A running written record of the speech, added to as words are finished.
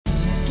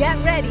Get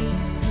ready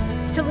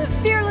to live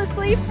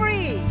fearlessly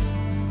free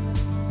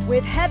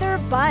with Heather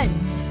Bunch.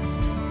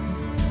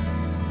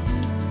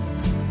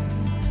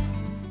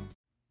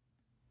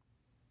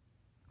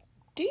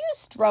 Do you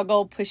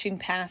struggle pushing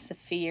past the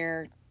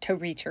fear to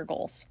reach your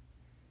goals?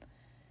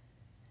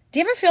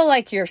 Do you ever feel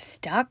like you're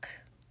stuck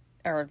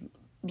or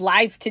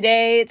life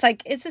today? It's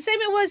the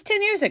same it was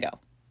 10 years ago.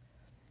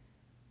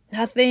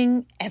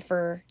 Nothing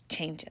ever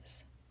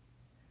changes.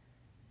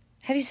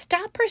 Have you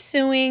stopped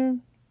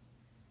pursuing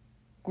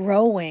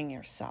growing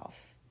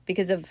yourself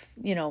because of,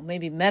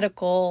 maybe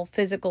medical,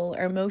 physical,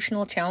 or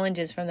emotional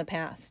challenges from the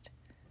past?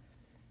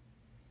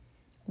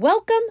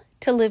 Welcome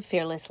to Live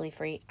Fearlessly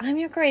Free. I'm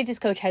your courageous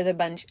coach, Heather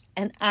Bunch,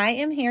 and I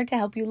am here to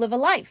help you live a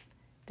life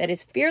that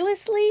is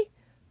fearlessly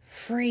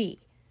free.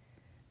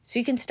 So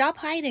you can stop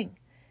hiding.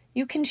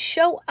 You can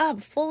show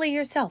up fully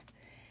yourself,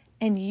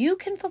 and you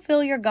can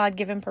fulfill your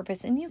God-given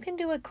purpose, and you can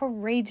do it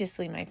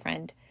courageously, my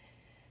friend.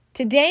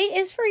 Today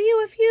is for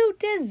you if you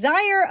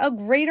desire a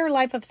greater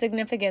life of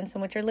significance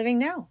than what you're living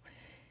now.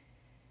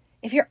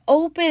 If you're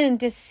open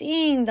to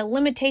seeing the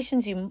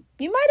limitations you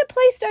might have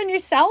placed on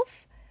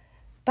yourself,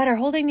 but are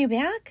holding you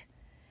back,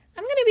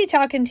 I'm going to be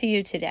talking to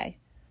you today.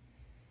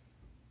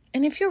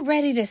 And if you're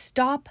ready to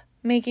stop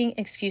making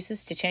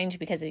excuses to change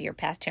because of your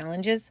past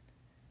challenges,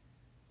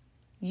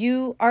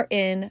 you are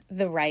in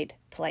the right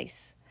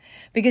place.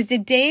 Because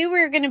today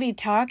we're going to be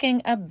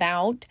talking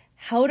about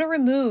how to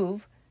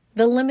remove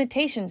the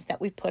limitations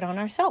that we put on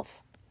ourselves.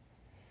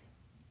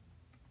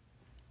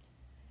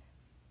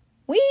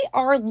 We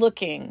are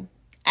looking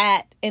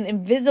at an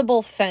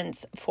invisible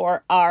fence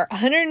for our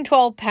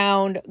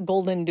 112-pound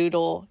golden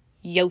doodle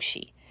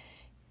Yoshi.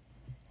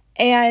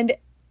 And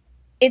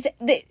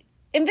the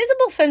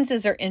invisible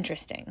fences are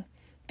interesting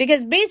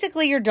because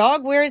basically your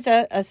dog wears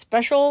a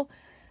special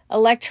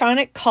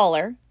electronic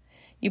collar.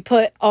 You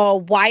put a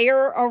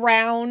wire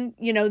around,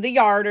 the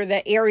yard or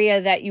the area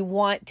that you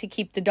want to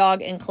keep the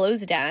dog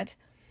enclosed at.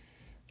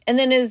 And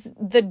then as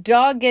the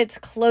dog gets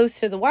close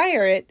to the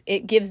wire,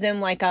 it gives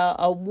them like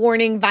a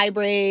warning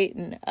vibrate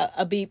and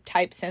a beep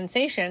type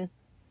sensation.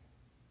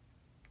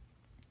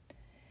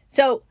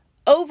 So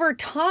over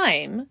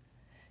time,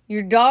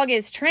 your dog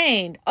is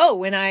trained,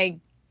 when I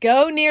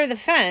go near the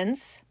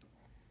fence,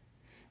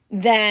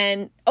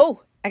 then,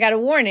 I got a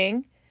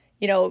warning,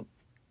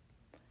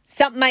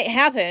 something might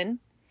happen.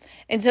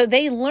 And so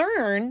they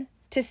learn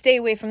to stay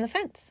away from the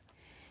fence.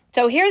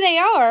 So here they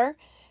are.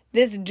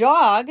 This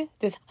dog,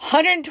 this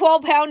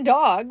 112-pound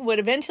dog, would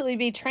eventually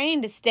be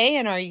trained to stay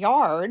in our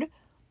yard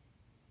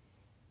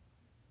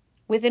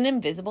with an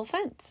invisible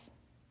fence.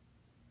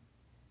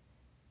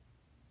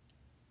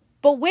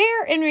 But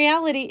where in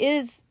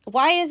reality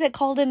why is it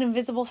called an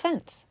invisible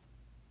fence?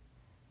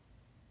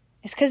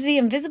 It's because the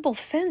invisible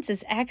fence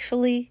is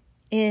actually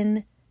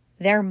in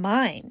their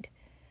mind.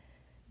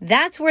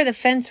 That's where the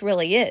fence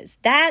really is.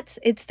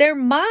 It's their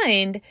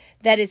mind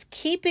that is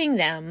keeping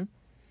them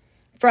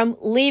from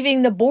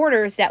leaving the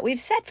borders that we've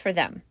set for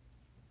them.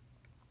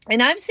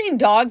 And I've seen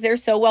dogs, they're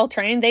so well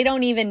trained, they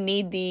don't even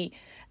need the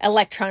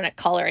electronic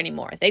collar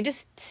anymore. They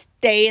just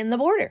stay in the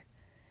border.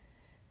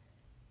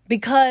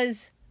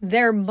 Because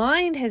their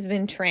mind has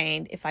been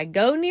trained, if I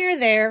go near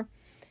there,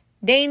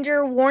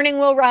 danger, warning,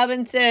 Will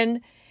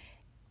Robinson,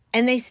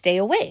 and they stay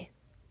away.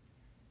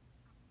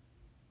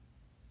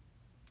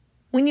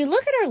 When you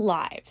look at our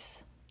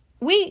lives,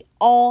 we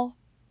all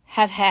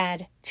have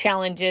had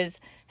challenges,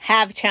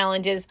 have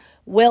challenges,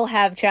 will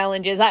have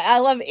challenges. I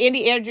love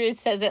Andy Andrews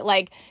says it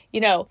like,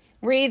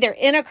 we're either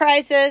in a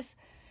crisis,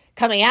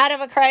 coming out of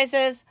a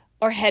crisis,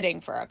 or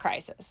heading for a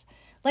crisis.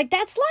 Like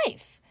that's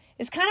life.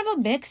 It's kind of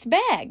a mixed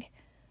bag.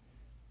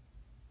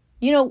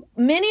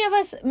 Many of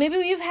us, maybe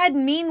you've had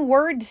mean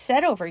words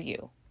said over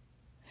you.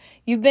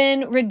 You've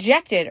been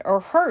rejected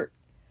or hurt.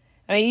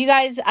 I mean, you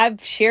guys,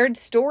 I've shared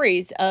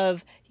stories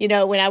of,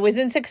 when I was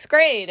in 6th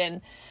grade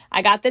and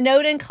I got the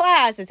note in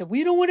class. It said,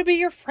 we don't want to be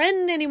your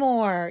friend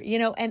anymore,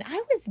 and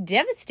I was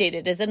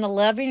devastated as an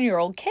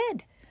 11-year-old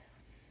kid.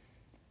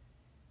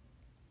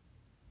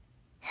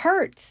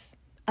 Hurts,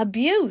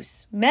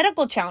 abuse,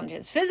 medical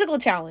challenges, physical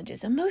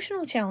challenges,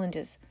 emotional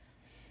challenges.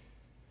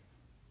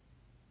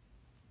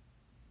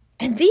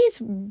 And these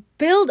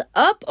build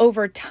up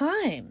over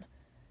time.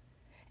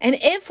 And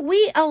if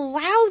we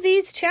allow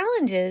these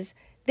challenges,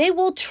 they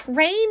will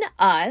train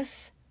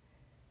us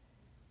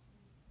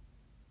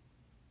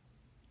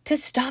to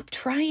stop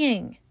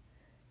trying,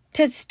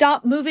 to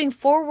stop moving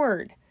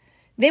forward.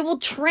 They will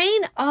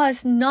train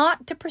us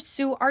not to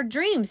pursue our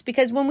dreams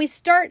because when we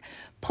start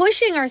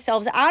pushing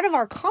ourselves out of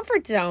our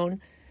comfort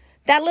zone,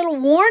 that little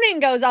warning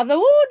goes off, danger,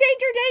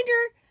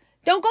 danger.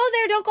 Don't go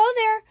there, don't go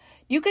there.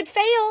 You could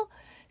fail.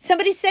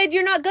 Somebody said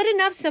you're not good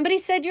enough. Somebody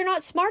said you're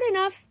not smart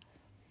enough.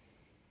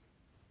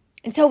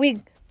 And so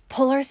we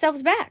pull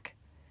ourselves back.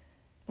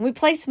 We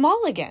play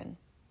small again.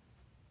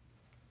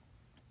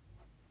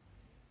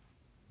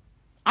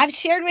 I've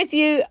shared with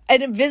you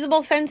an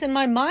invisible fence in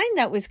my mind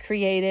that was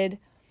created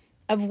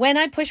of when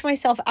I push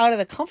myself out of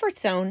the comfort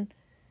zone,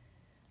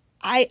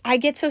 I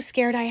get so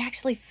scared I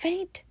actually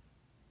faint.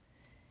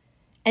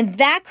 And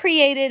that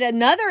created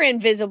another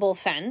invisible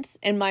fence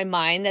in my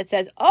mind that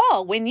says,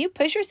 oh, when you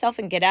push yourself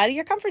and get out of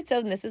your comfort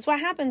zone, this is what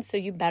happens. So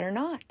you better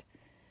not.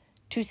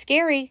 Too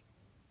scary.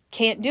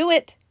 Can't do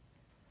it.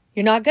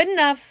 You're not good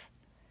enough.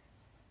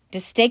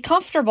 Just stay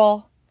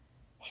comfortable.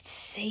 It's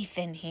safe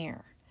in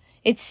here.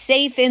 It's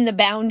safe in the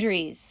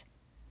boundaries.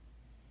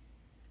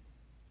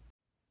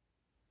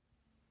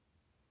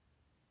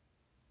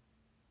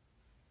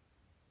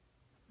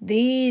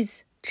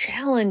 These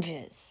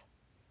challenges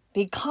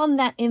become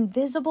that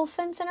invisible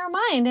fence in our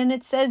mind, and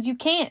it says you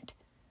can't.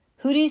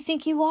 Who do you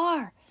think you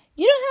are?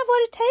 You don't have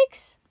what it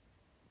takes.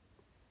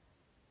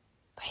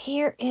 But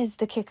here is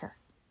the kicker.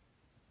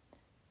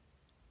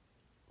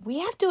 We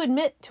have to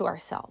admit to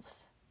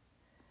ourselves,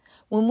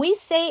 when we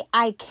say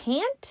I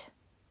can't,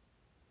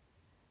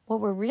 what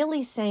we're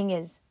really saying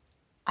is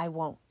I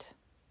won't.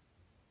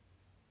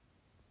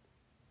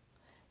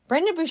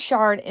 Brendon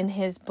Burchard, in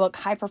his book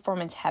High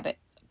Performance Habits,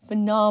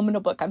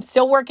 phenomenal book. I'm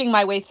still working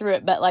my way through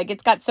it, but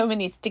it's got so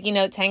many sticky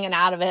notes hanging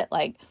out of it.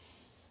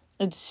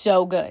 It's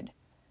so good.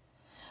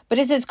 But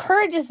it says,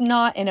 courage is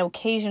not an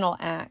occasional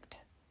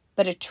act,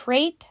 but a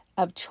trait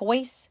of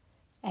choice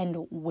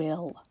and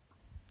will.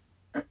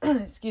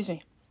 Excuse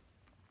me.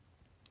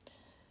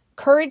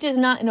 Courage is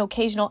not an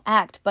occasional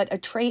act, but a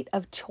trait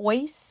of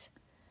choice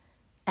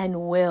and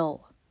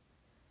will.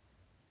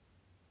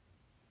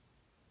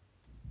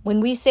 When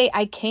we say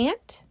I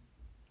can't,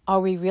 are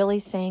we really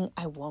saying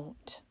I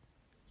won't?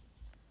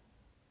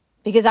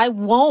 Because I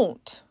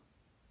won't.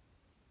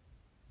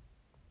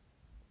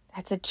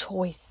 That's a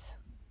choice.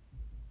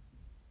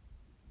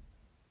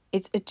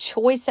 It's a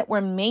choice that we're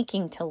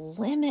making to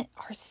limit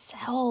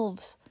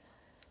ourselves.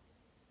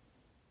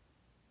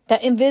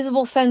 That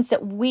invisible fence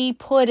that we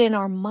put in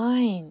our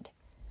mind.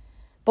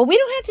 But we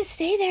don't have to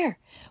stay there.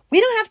 We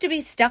don't have to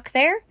be stuck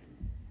there.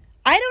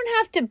 I don't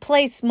have to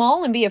play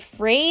small and be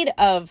afraid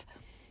of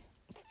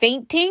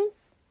fainting.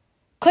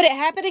 Could it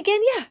happen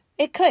again? Yeah,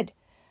 it could.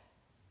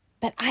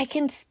 But I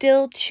can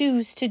still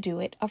choose to do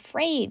it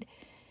afraid.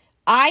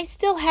 I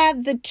still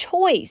have the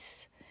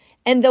choice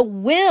and the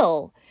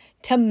will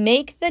to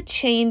make the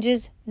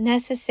changes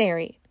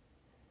necessary.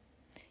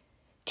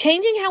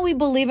 Changing how we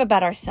believe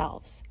about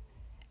ourselves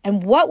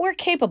and what we're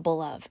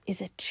capable of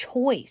is a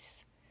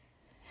choice.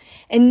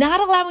 And not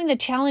allowing the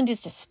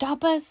challenges to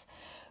stop us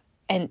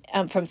and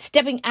from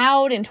stepping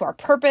out into our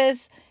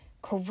purpose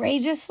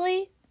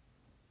courageously,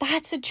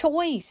 that's a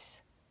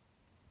choice.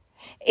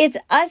 It's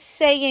us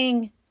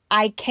saying,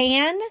 I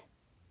can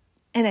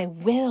and I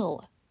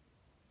will.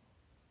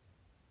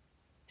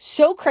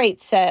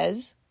 Socrates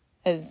says,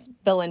 as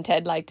Bill and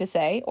Ted like to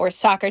say, or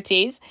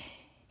Socrates,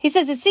 he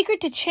says the secret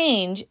to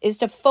change is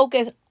to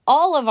focus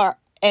all of our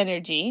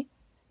energy,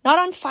 not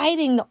on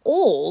fighting the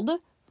old,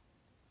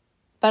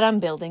 but on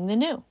building the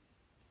new.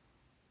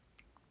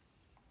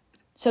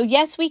 So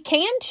yes, we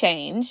can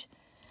change,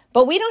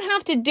 but we don't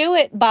have to do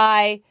it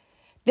by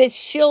this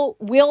sheer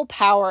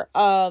willpower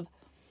of,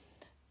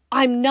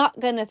 I'm not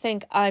going to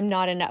think I'm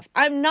not enough.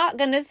 I'm not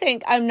going to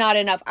think I'm not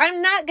enough.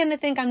 I'm not going to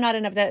think I'm not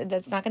enough.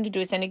 That's not going to do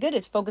us any good.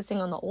 It's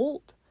focusing on the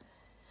old.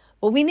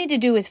 What we need to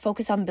do is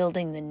focus on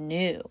building the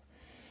new.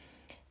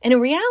 And in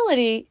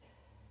reality,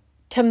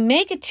 to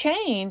make a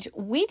change,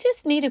 we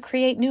just need to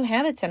create new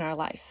habits in our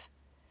life.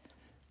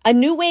 A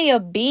new way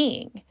of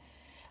being,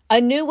 a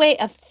new way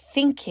of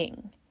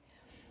thinking.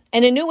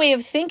 And a new way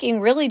of thinking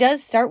really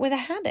does start with a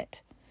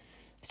habit.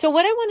 So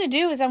what I want to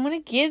do is I want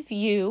to give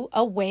you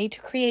a way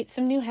to create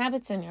some new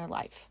habits in your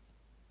life.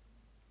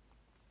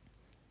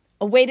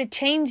 A way to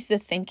change the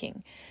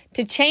thinking.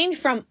 To change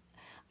from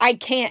I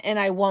can't and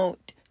I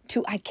won't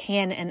to I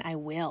can and I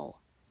will.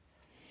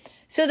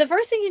 So the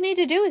first thing you need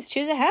to do is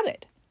choose a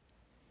habit.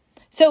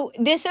 So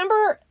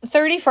December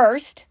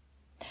 31st,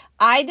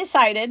 I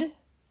decided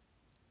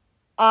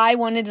I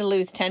wanted to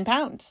lose 10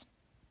 pounds.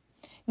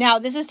 Now,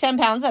 this is 10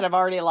 pounds that I've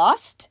already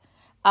lost,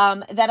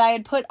 that I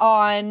had put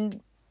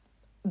on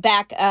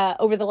back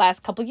over the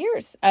last couple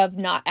years of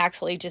not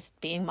actually just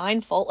being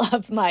mindful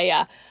of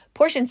my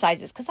portion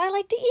sizes because I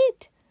like to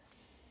eat.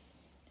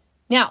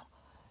 Now,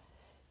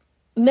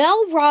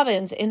 Mel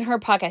Robbins in her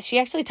podcast, she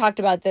actually talked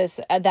about this,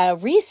 the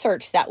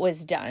research that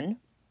was done.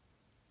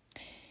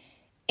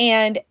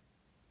 And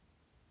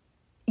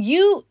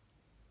you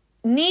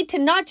need to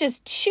not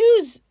just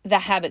choose the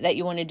habit that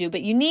you want to do,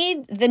 but you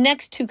need the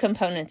next two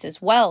components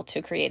as well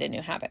to create a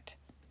new habit.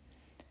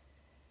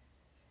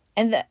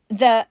 And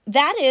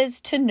that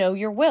is to know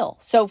your will.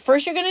 So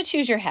first you're going to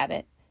choose your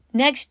habit.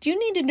 Next, you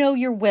need to know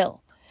your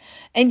will.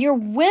 And your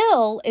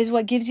will is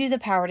what gives you the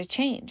power to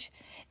change.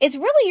 It's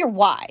really your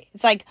why.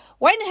 It's like,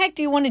 why in the heck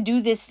do you want to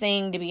do this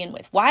thing to begin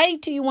with? Why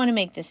do you want to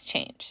make this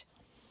change?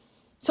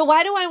 So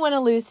why do I want to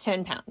lose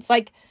 10 pounds?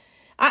 Like,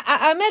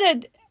 I'm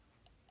at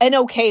an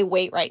okay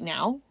weight right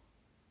now.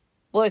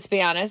 Well, let's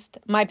be honest.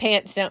 My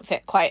pants don't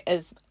fit quite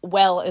as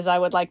well as I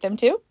would like them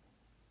to.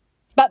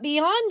 But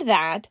beyond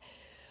that,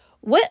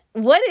 what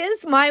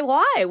is my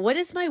why? What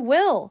is my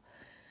will?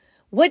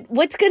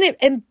 What's going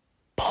to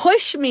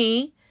push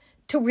me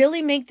to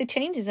really make the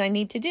changes I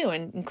need to do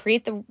and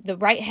create the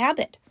right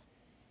habit?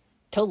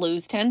 to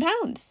lose 10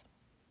 pounds?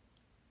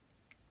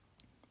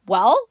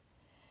 Well,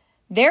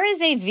 there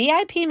is a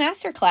VIP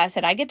masterclass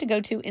that I get to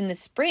go to in the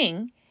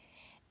spring,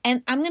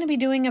 and I'm going to be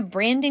doing a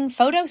branding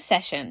photo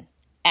session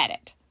at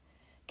it.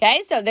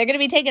 Okay, so they're going to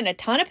be taking a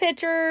ton of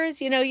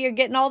pictures. You're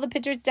getting all the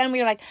pictures done where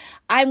you're like,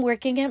 I'm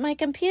working at my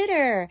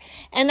computer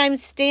and I'm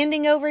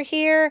standing over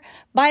here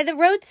by the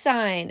road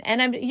sign.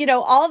 And I'm,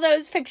 all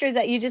those pictures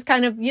that you just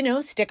kind of,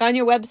 stick on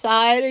your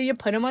website or you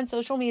put them on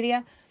social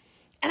media.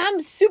 And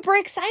I'm super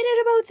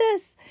excited about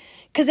this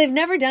because they've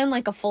never done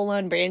like a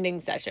full-on branding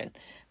session.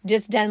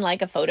 Just done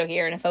like a photo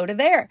here and a photo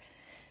there.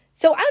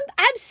 So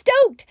I'm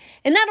stoked.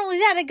 And not only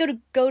that, I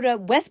go to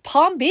West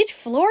Palm Beach,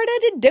 Florida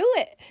to do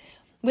it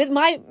with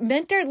my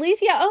mentor,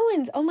 Lethea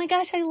Owens. Oh my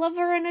gosh, I love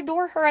her and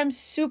adore her. I'm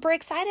super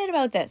excited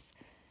about this.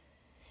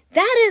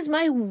 That is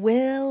my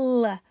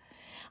will.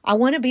 I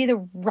want to be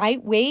the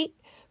right weight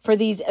for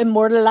these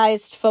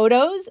immortalized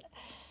photos.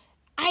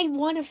 I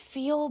want to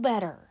feel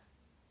better.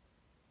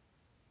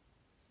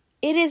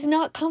 It is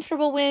not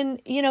comfortable when,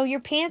 your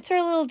pants are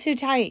a little too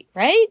tight,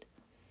 right?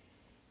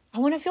 I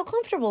want to feel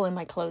comfortable in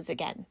my clothes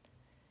again.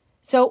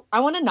 So I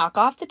want to knock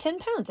off the 10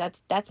 pounds.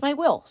 That's my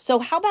will. So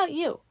how about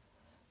you?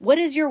 What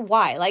is your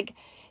why? Like,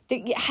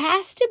 it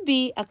has to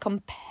be a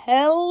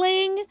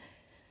compelling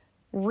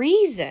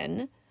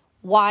reason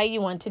why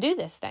you want to do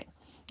this thing.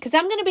 Because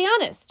I'm going to be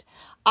honest,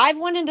 I've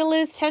wanted to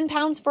lose 10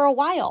 pounds for a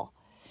while.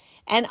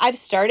 And I've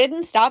started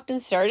and stopped and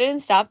started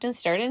and stopped and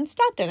started and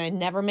stopped. And I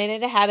never made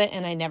it a habit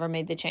and I never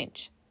made the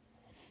change.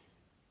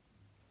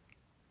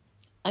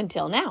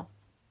 Until now.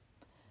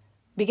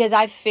 Because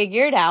I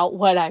figured out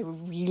what I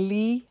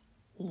really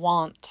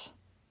want.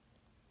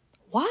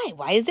 Why?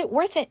 Why is it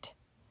worth it?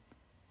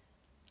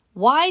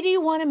 Why do you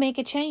want to make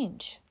a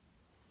change?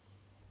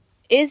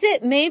 Is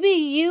it maybe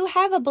you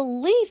have a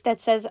belief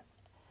that says,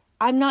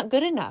 I'm not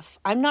good enough.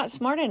 I'm not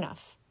smart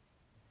enough.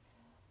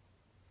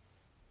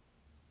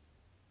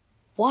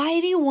 Why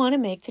do you want to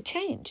make the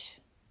change?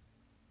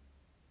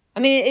 I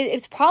mean,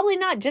 it's probably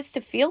not just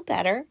to feel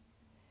better.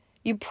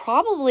 You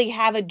probably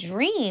have a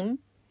dream,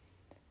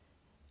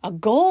 a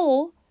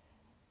goal,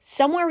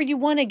 somewhere where you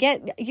want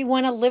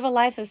to live a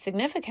life of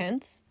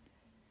significance.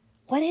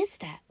 What is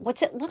that?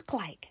 What's it look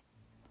like?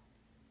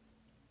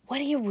 What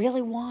do you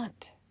really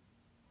want?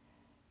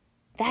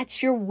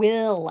 That's your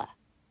will.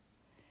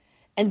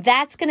 And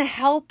that's going to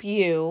help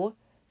you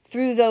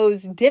through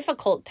those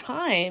difficult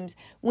times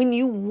when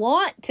you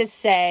want to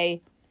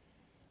say,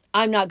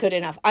 I'm not good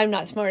enough. I'm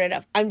not smart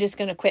enough. I'm just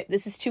going to quit.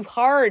 This is too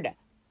hard.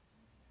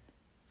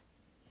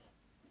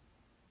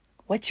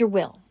 What's your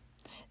will?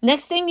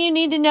 Next thing you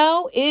need to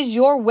know is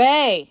your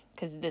way,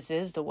 because this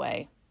is the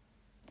way.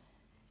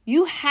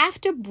 You have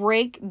to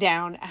break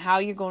down how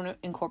you're going to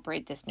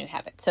incorporate this new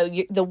habit. So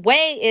the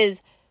way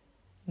is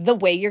the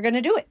way you're going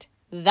to do it,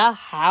 the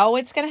how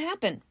it's going to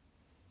happen.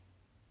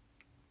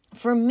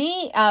 For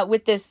me,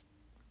 with this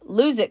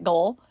Lose It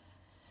goal,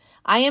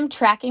 I am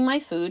tracking my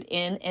food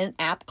in an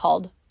app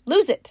called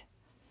Lose It.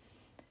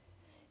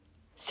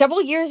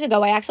 Several years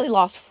ago, I actually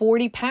lost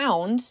 40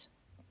 pounds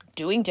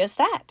doing just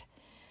that.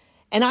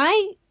 And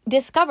I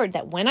discovered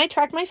that when I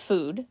track my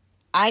food,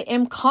 I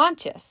am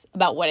conscious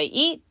about what I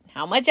eat,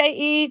 how much I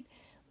eat,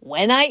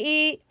 when I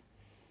eat.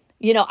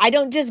 I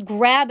don't just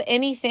grab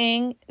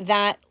anything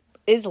that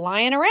is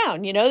lying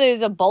around.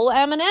 There's a bowl of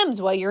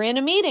M&Ms while you're in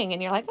a meeting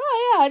and you're like,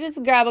 oh yeah, I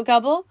just grab a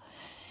couple,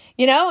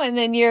 and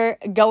then you're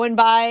going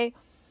by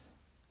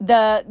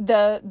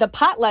the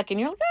potluck and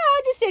you're like, oh,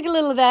 I'll just take a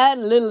little of that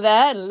and a little of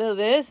that and a little of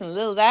this and a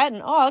little of that.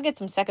 And I'll get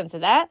some seconds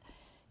of that.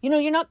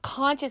 You're not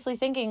consciously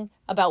thinking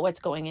about what's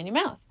going in your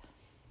mouth.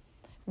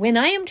 When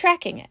I am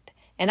tracking it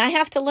and I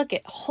have to look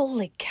at,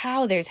 holy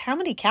cow, there's how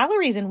many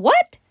calories and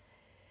what?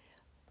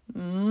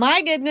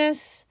 My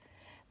goodness.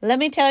 Let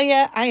me tell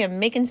you, I am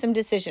making some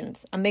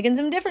decisions. I'm making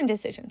some different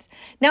decisions.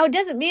 Now, it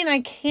doesn't mean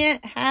I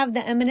can't have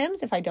the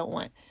M&Ms if I don't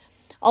want.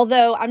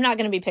 Although I'm not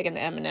going to be picking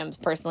the M&Ms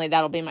personally.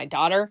 That'll be my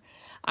daughter.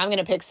 I'm going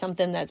to pick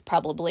something that's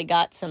probably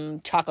got some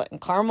chocolate and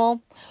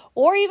caramel,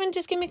 or even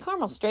just give me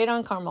caramel, straight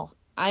on caramel.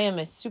 I am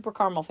a super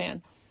caramel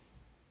fan.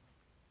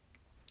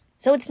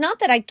 So it's not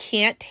that I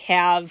can't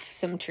have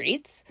some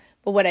treats,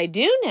 but what I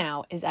do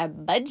now is I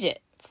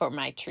budget for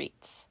my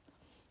treats.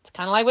 It's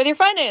kind of like with your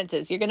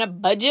finances. You're going to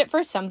budget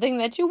for something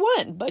that you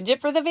want. Budget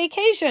for the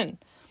vacation.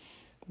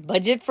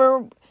 Budget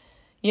for,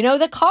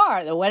 the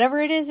car, the whatever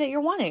it is that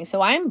you're wanting.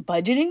 So I'm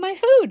budgeting my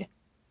food.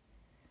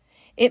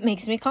 It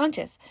makes me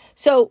conscious.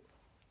 So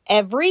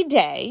every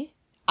day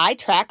I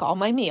track all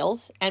my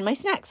meals and my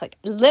snacks. Like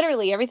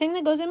literally everything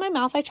that goes in my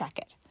mouth, I track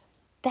it.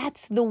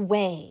 That's the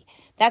way.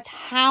 That's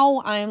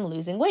how I'm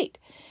losing weight.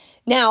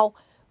 Now,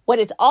 what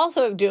it's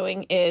also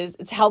doing is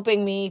it's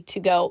helping me to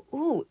go,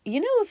 ooh,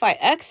 if I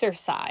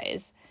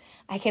exercise,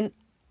 I can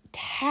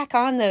tack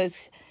on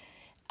those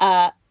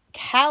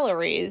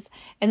calories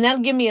and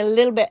that'll give me a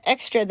little bit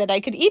extra that I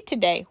could eat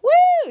today.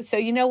 Woo! So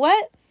you know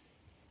what?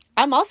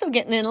 I'm also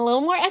getting in a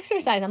little more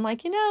exercise. I'm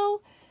like, I'm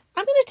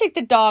going to take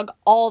the dog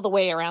all the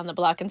way around the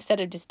block instead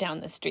of just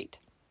down the street.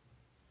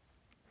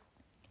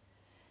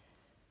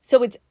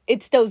 So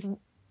it's those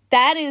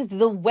that is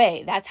the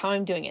way. That's how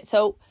I'm doing it.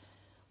 So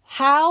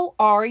how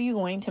are you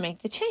going to make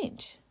the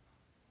change?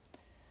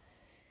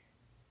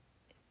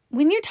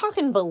 When you're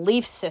talking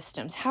belief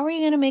systems, how are you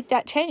going to make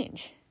that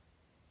change?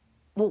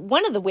 Well,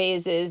 one of the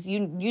ways is you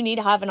need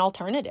to have an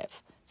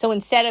alternative. So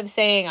instead of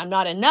saying I'm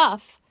not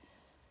enough,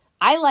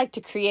 I like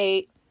to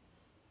create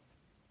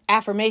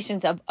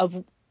affirmations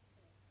of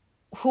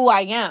who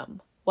I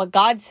am, what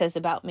God says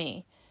about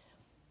me.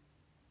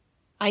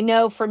 I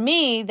know for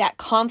me that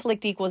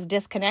conflict equals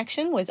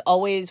disconnection was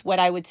always what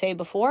I would say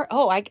before.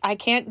 Oh, I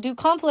can't do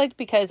conflict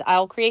because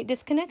I'll create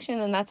disconnection,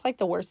 and that's like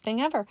the worst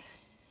thing ever.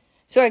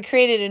 So I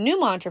created a new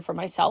mantra for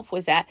myself,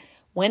 was that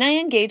when I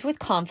engage with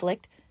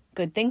conflict,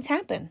 good things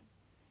happen.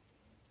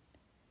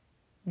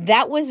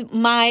 That was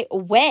my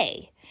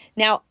way.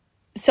 Now,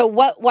 so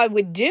what I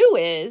would do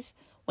is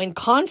when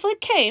conflict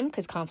came,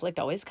 because conflict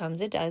always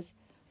comes, it does,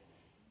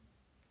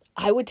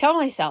 I would tell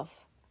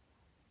myself,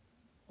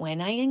 when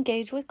I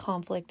engage with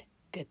conflict,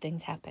 good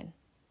things happen.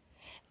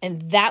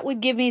 And that would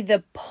give me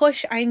the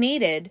push I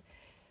needed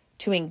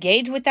to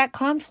engage with that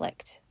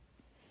conflict.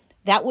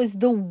 That was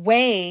the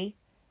way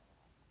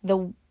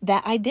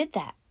that I did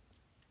that.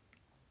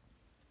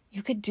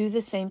 You could do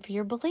the same for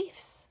your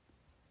beliefs.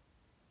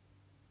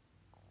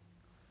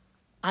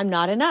 I'm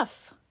not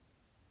enough.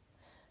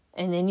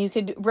 And then you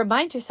could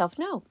remind yourself,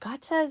 no,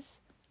 God says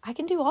I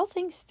can do all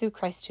things through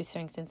Christ who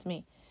strengthens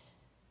me.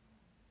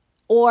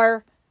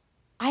 Or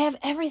I have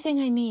everything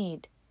I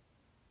need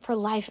for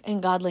life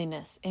and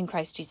godliness in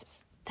Christ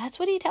Jesus. That's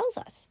what he tells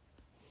us.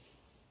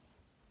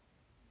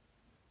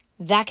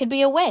 That could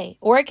be a way.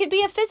 Or it could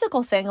be a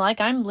physical thing,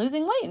 like I'm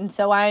losing weight. And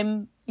so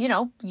I'm,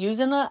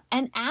 using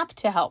an app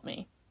to help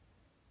me.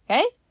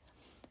 Okay?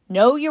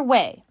 Know your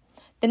way.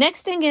 The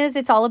next thing is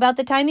it's all about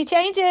the tiny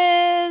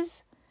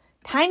changes.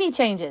 Tiny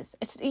changes.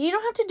 You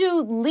don't have to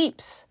do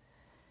leaps.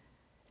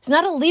 It's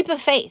not a leap of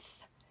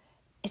faith.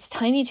 It's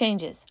tiny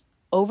changes.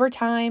 Over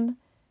time,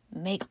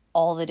 make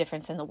all the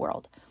difference in the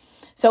world.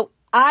 So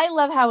I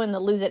love how in the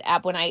Lose It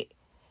app, when I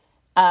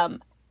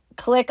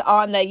click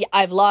on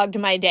I've logged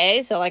my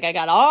day. So like I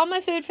got all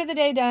my food for the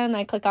day done.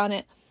 I click on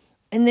it.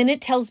 And then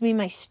it tells me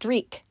my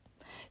streak.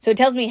 So it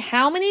tells me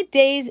how many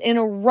days in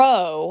a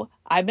row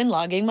I've been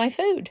logging my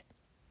food.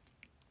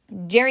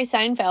 Jerry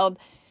Seinfeld,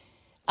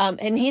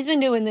 and he's been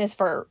doing this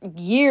for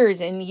years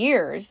and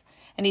years.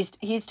 And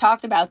he's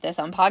talked about this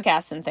on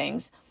podcasts and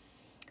things.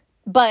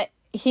 But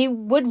he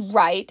would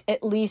write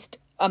at least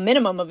a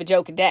minimum of a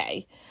joke a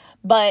day.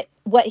 But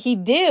what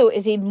he'd do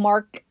is he'd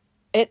mark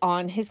it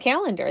on his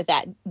calendar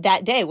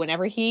that day.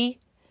 Whenever he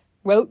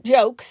wrote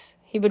jokes,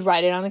 he would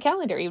write it on the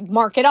calendar. He would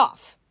mark it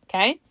off,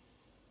 okay?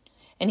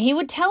 And he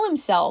would tell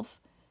himself,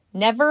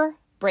 never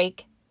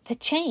break the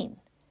chain.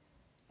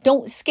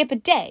 Don't skip a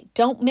day.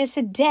 Don't miss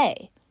a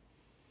day.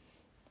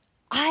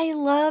 I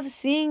love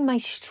seeing my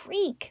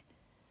streak.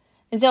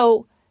 And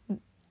so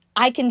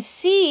I can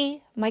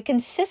see my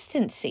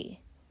consistency.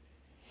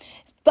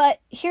 But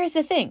here's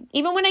the thing.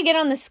 Even when I get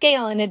on the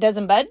scale and it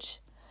doesn't budge,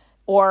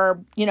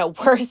 or,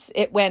 worse,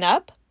 it went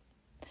up,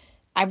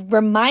 I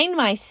remind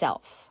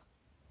myself,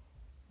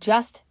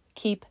 just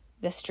keep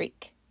the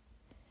streak.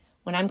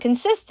 When I'm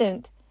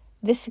consistent,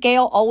 the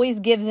scale always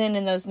gives in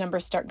and those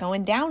numbers start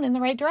going down in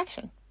the right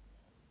direction.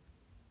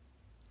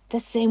 The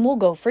same will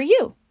go for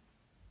you.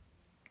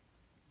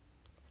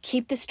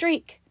 Keep the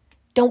streak.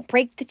 Don't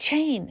break the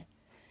chain.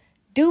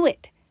 Do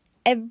it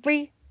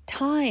every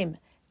time.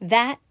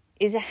 That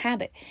is a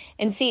habit.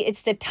 And see,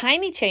 it's the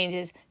tiny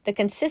changes, the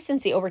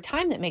consistency over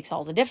time that makes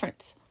all the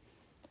difference.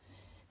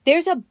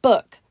 There's a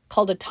book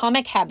called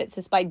Atomic Habits.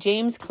 It's by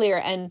James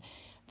Clear, and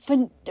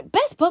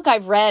best book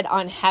I've read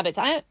on habits.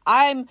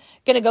 I'm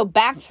going to go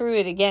back through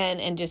it again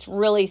and just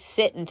really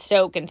sit and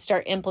soak and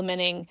start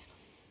implementing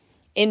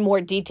in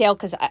more detail,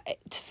 because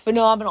it's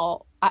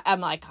phenomenal.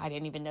 I'm like, I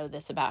didn't even know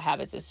this about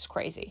habits. This is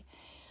crazy.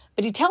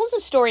 But he tells a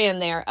story in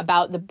there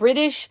about the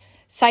British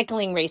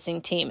cycling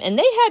racing team, and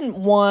they hadn't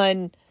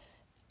won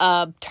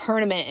a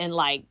tournament in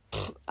like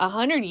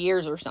 100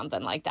 years or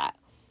something like that.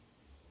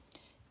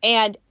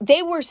 And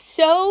they were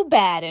so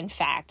bad, in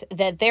fact,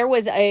 that there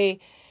was a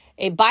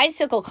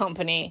bicycle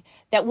company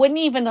that wouldn't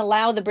even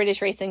allow the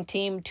British racing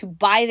team to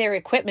buy their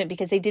equipment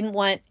because they didn't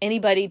want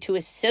anybody to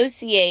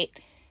associate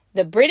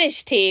the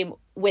British team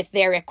with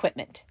their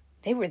equipment.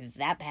 They were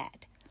that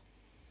bad.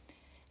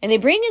 And they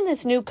bring in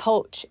this new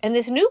coach, and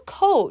this new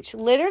coach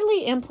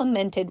literally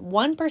implemented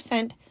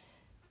 1%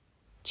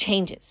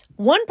 changes.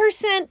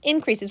 1%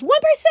 increases. 1%!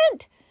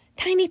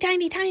 Tiny,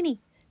 tiny,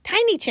 tiny.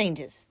 Tiny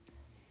changes.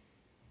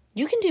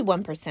 You can do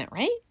 1%,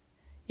 right?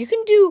 You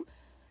can do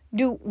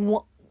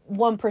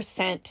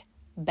 1%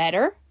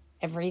 better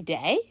every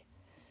day.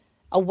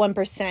 A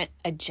 1%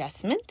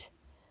 adjustment.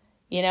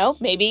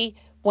 Maybe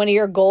one of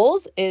your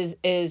goals is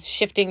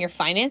shifting your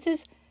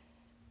finances.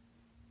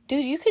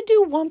 Dude, you could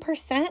do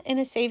 1% in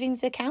a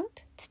savings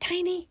account. It's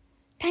tiny,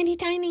 tiny,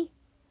 tiny.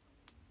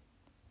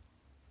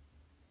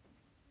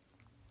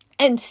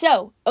 And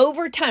so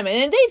over time,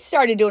 and they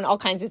started doing all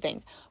kinds of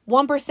things.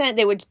 1%,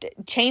 they would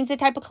change the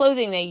type of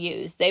clothing they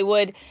used. They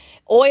would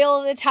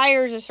oil the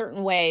tires a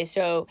certain way.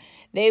 So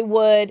they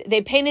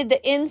painted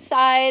the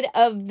inside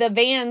of the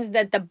vans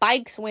that the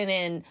bikes went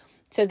in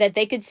so that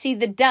they could see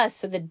the dust,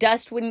 so the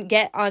dust wouldn't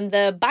get on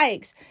the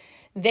bikes.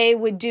 They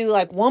would do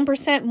like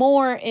 1%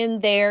 more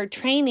in their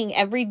training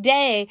every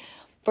day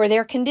for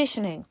their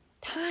conditioning.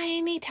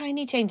 Tiny,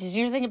 tiny changes.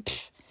 You're thinking,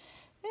 this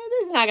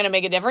is not going to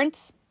make a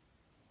difference.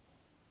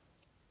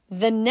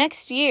 The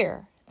next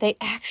year, they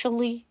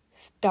actually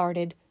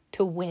started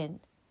to win.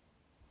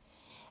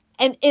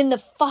 And in the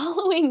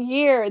following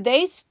year,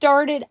 they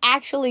started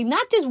actually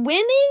not just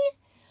winning,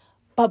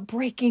 but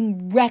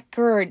breaking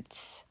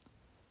records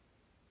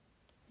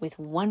with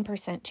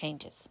 1%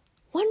 changes.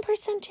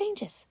 1%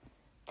 changes.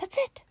 That's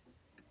it.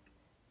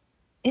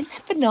 Isn't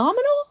that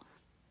phenomenal?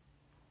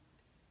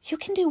 You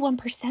can do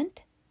 1%.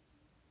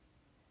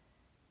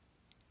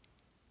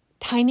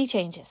 Tiny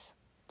changes.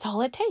 That's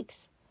all it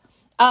takes.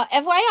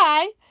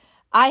 FYI,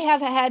 I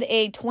have had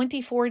a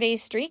 24-day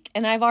streak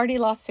and I've already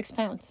lost 6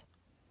 pounds.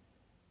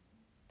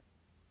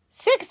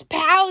 6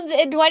 pounds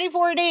in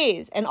 24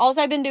 days. And all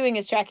I've been doing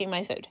is tracking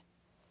my food.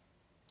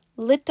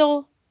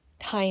 Little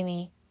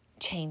tiny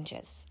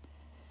changes.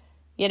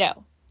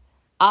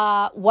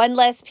 One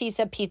less piece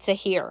of pizza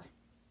here.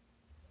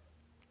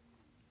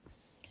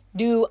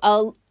 Do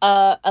a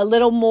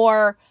little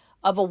more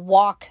of a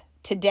walk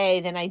today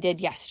than I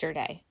did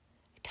yesterday.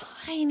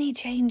 Tiny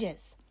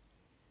changes.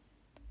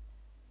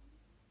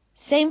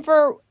 Same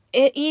for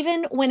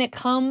even when it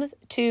comes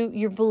to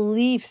your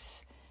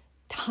beliefs,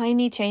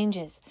 tiny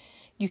changes.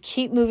 You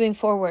keep moving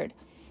forward.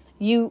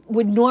 You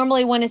would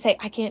normally want to say,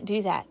 I can't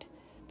do that.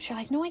 But you're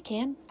like, no, I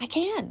can. I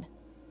can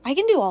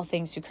do all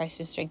things through Christ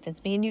who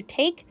strengthens me. And you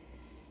take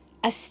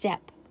a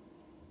step,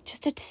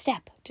 just a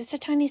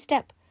tiny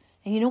step.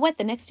 And you know what?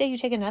 The next day you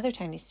take another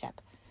tiny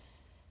step.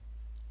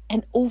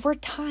 And over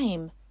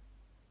time,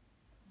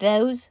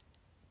 those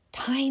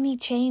tiny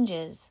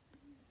changes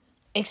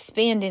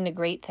expand into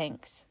great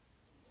things.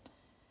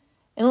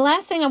 And the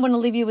last thing I want to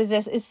leave you with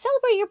this is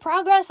celebrate your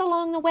progress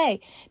along the way.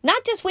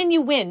 Not just when you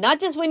win,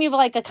 not just when you've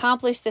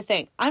accomplished the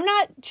thing. I'm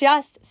not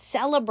just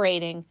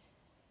celebrating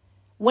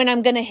when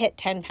I'm going to hit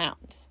 10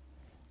 pounds.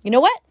 You know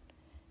what?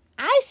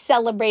 I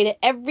celebrate it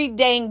every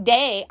dang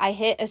day I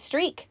hit a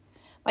streak.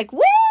 Like,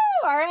 woo!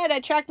 All right, I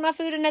tracked my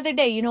food another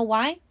day. You know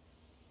why?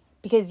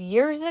 Because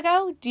years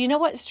ago, do you know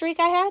what streak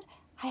I had?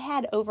 I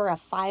had over a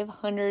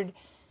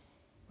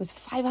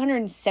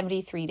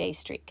 573 day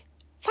streak.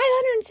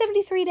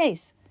 573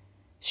 days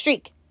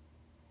streak.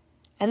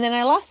 And then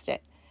I lost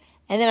it.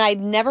 And then I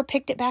never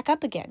picked it back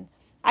up again.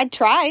 I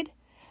tried.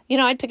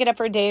 I'd pick it up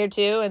for a day or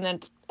two and then,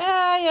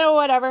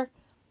 whatever.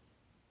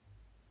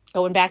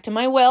 Going back to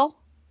my will.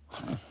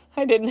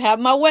 I didn't have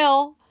my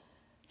will.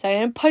 So I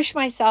didn't push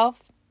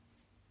myself.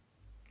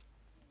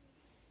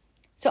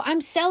 So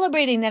I'm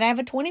celebrating that I have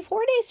a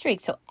 24-day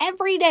streak. So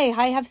every day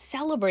I have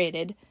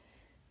celebrated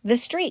the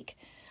streak.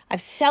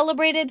 I've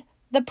celebrated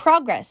the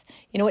progress.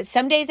 You know what?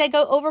 Some days I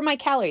go over my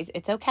calories.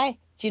 It's okay.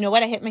 Do you know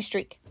what? I hit my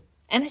streak.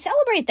 And I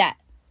celebrate that.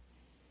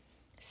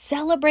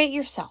 Celebrate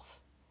yourself.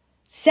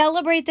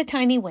 Celebrate the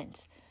tiny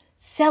wins.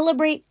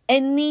 Celebrate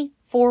any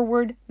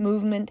forward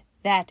movement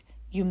that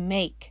you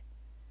make.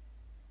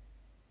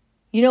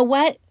 You know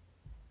what?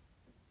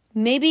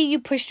 Maybe you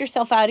pushed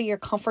yourself out of your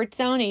comfort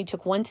zone and you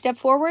took 1 step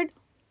forward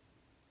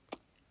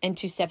and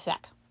 2 steps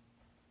back.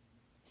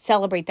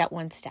 Celebrate that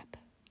 1 step.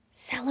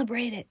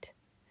 Celebrate it.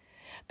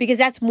 Because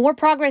that's more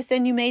progress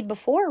than you made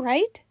before,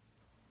 right?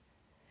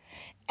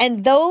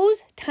 And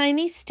those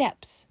tiny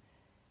steps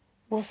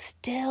will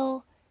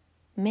still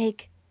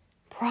make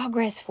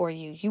progress for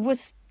you. You will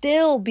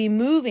still be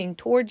moving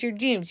towards your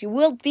dreams. You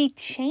will be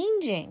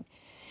changing.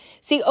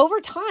 See, over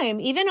time,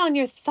 even on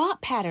your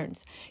thought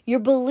patterns, your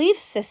belief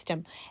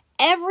system,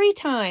 every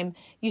time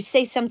you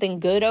say something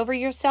good over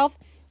yourself,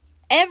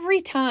 every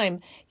time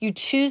you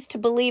choose to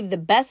believe the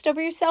best over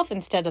yourself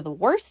instead of the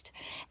worst,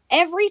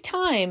 every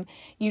time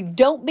you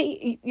don't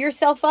beat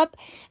yourself up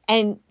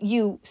and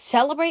you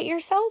celebrate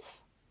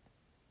yourself,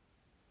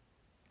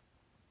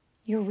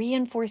 you're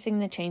reinforcing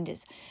the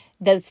changes.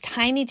 Those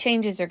tiny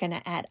changes are going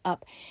to add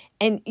up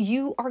and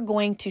you are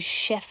going to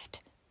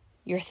shift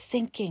your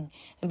thinking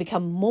and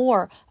become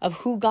more of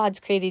who God's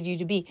created you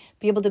to be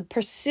able to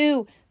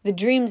pursue the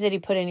dreams that He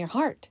put in your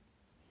heart.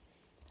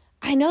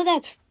 I know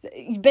that's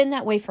been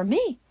that way for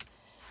me.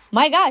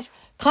 My gosh,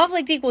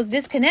 conflict equals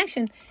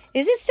disconnection.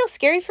 Is it still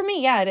scary for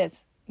me? Yeah, it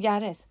is. Yeah,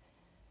 it is.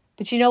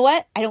 But you know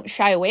what? I don't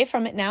shy away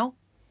from it now.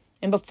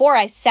 And before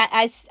I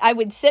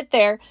would sit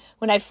there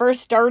when I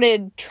first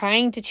started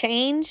trying to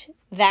change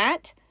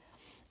that,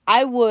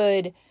 I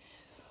would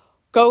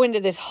go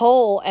into this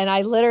hole and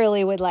I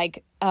literally would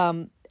like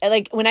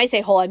when I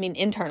say hole, I mean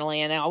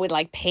internally, and then I would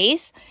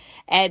pace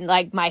and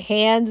my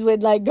hands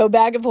would go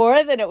back and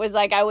forth. And it was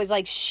I was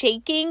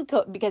shaking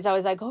because I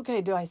was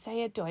okay, do I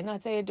say it? Do I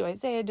not say it? Do I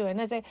say it? Do I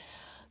not say it? I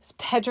was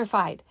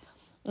petrified.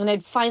 And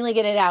I'd finally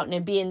get it out, and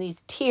it'd be in these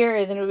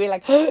tears, and it would be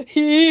like,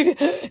 heave,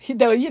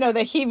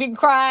 the heaving,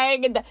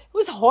 crying. And it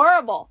was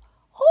horrible.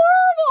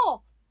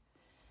 Horrible.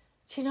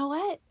 But you know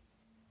what?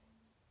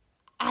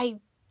 I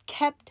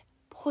kept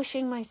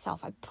pushing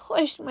myself. I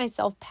pushed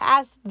myself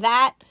past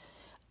that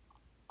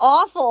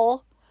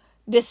awful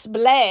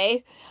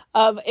display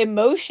of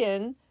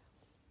emotion.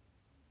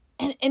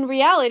 And in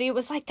reality, it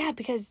was like that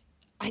because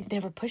I'd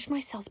never pushed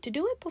myself to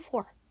do it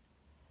before.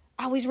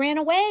 I always ran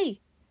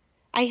away.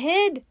 I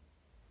hid.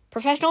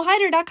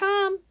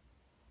 ProfessionalHider.com.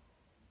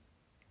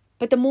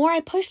 But the more I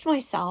pushed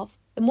myself,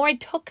 the more I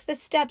took the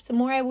steps, the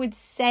more I would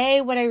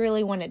say what I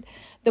really wanted,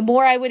 the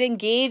more I would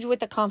engage with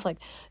the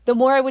conflict, the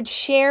more I would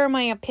share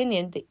my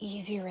opinion, the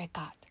easier it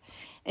got.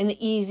 And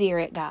the easier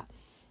it got.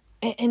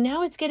 And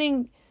now it's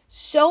getting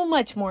so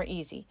much more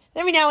easy.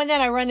 And every now and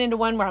then I run into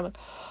one where I'm like,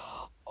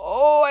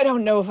 oh, I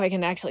don't know if I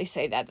can actually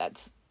say that.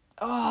 It's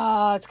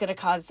going to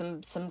cause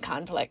some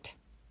conflict.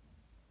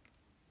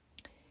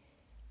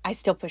 I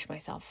still push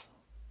myself.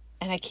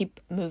 And I keep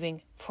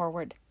moving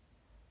forward.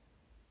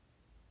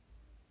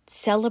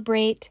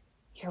 Celebrate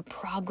your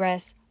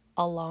progress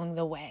along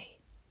the way.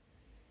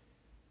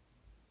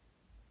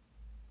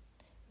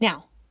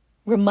 Now,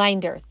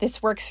 reminder,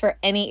 this works for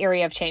any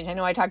area of change. I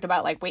know I talked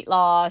about like weight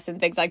loss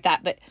and things like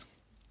that, but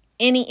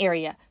any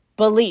area,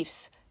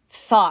 beliefs,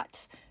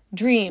 thoughts,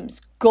 dreams,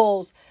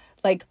 goals,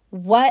 like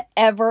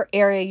whatever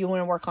area you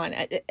want to work on,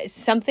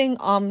 something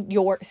on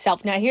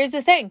yourself. Now, here's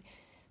the thing.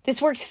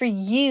 This works for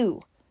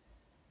you.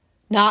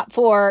 Not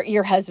for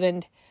your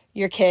husband,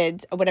 your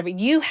kids, or whatever.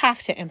 You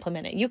have to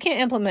implement it. You can't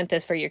implement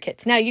this for your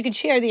kids. Now, you can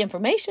share the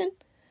information,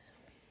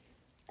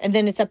 and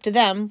then it's up to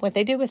them what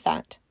they do with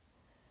that.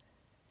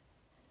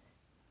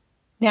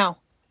 Now,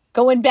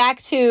 going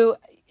back to,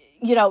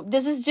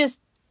 this is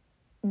just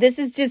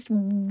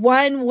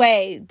one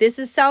way. This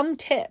is some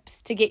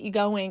tips to get you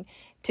going,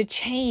 to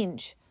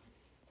change,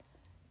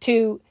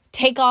 to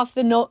take off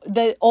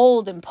the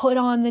old and put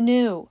on the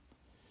new.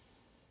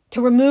 To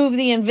remove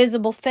the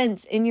invisible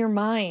fence in your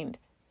mind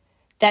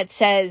that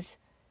says,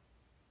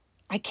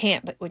 I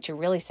can't, but what you're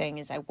really saying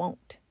is I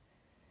won't.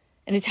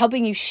 And it's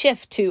helping you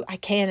shift to I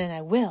can and I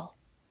will.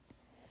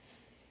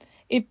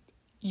 If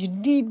you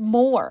need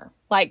more,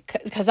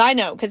 because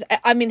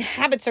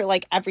habits are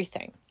like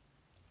everything.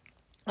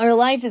 Our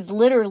life is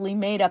literally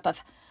made up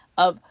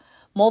of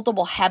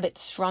multiple habits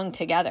strung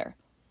together.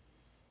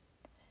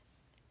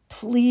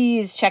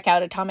 Please check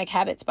out Atomic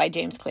Habits by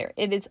James Clear.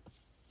 It is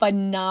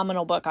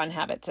phenomenal book on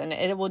habits, and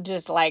it will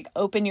just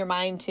open your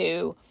mind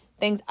to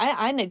things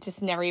I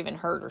just never even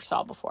heard or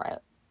saw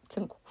before. It's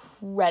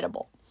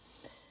incredible.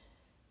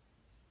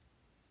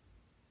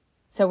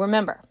 So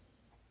remember,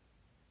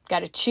 got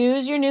to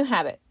choose your new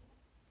habit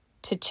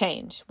to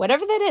change.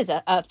 Whatever that is,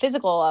 a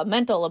physical, a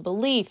mental, a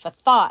belief, a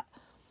thought.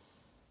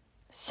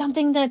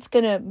 Something that's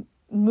going to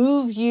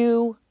move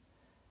you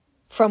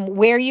from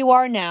where you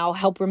are now,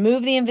 help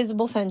remove the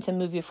invisible fence and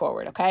move you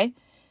forward, okay?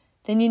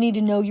 Then you need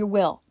to know your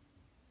will.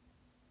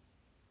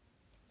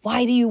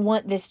 Why do you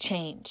want this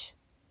change?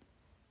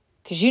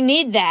 Because you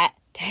need that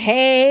to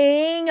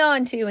hang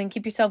on to and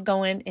keep yourself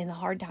going in the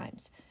hard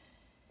times.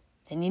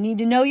 Then you need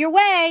to know your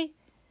way.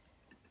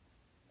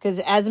 Because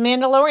as a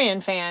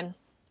Mandalorian fan,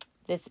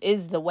 this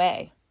is the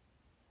way.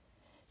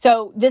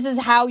 So this is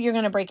how you're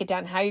going to break it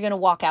down, how you're going to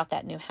walk out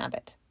that new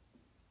habit.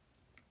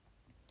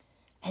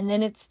 And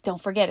then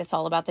don't forget, it's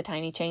all about the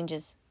tiny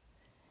changes.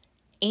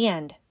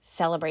 And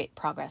celebrate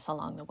progress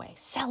along the way.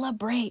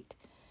 Celebrate.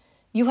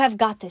 You have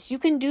got this. You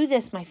can do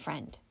this, my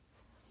friend.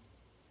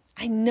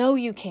 I know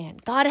you can.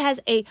 God has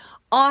an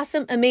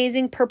awesome,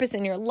 amazing purpose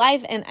in your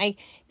life, and I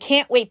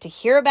can't wait to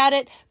hear about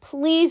it.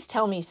 Please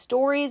tell me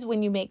stories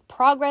when you make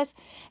progress.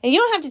 And you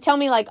don't have to tell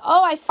me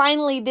I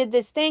finally did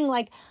this thing.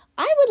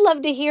 I would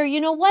love to hear,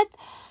 you know what?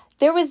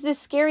 There was this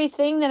scary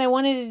thing that I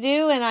wanted to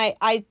do, and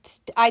I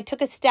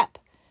took a step.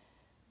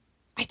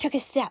 I took a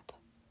step.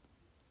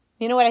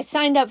 You know what? I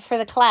signed up for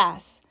the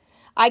class.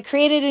 I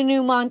created a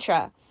new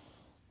mantra.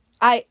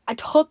 I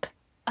took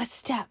a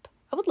step.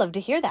 I would love to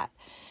hear that.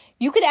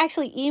 You could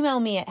actually email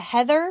me at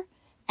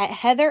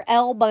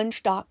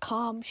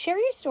heather@heatherlbunch.com. Share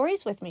your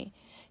stories with me.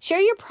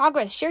 Share your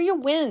progress. Share your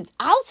wins.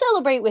 I'll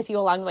celebrate with you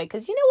along the way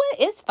because you know what?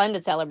 It's fun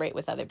to celebrate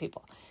with other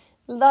people.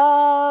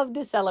 Love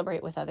to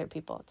celebrate with other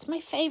people. It's my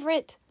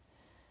favorite.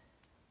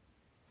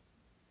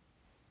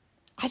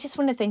 I just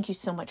want to thank you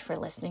so much for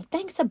listening.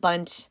 Thanks a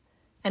bunch.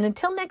 And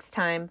until next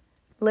time,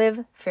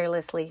 live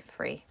fearlessly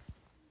free.